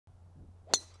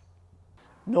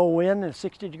No wind and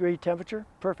 60-degree temperature,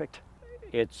 perfect.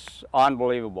 It's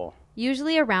unbelievable.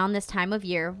 Usually around this time of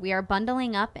year, we are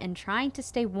bundling up and trying to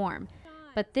stay warm.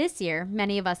 But this year,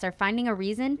 many of us are finding a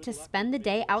reason to spend the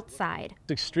day outside.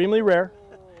 It's extremely rare,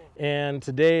 and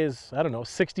today is, I don't know,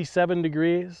 67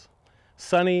 degrees,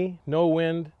 sunny, no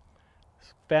wind.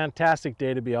 It's a fantastic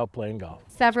day to be out playing golf.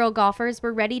 Several golfers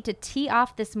were ready to tee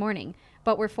off this morning,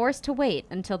 but were forced to wait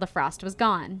until the frost was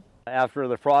gone. After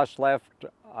the frost left,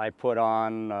 I put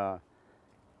on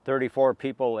 34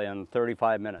 people in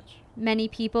 35 minutes. Many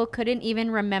people couldn't even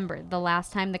remember the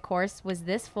last time the course was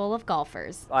this full of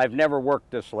golfers. I've never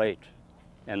worked this late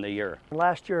in the year.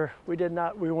 Last year, we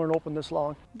weren't open this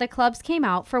long. The clubs came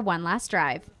out for one last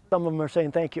drive. Some of them are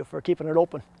saying thank you for keeping it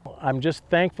open. I'm just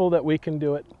thankful that we can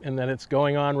do it and that it's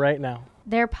going on right now.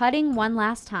 They're putting one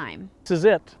last time. This is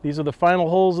it. These are the final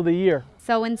holes of the year.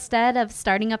 So instead of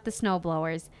starting up the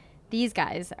snowblowers, these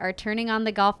guys are turning on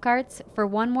the golf carts for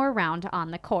one more round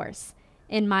on the course.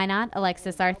 In Minot,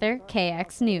 Alexis Arthur,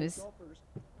 KX News.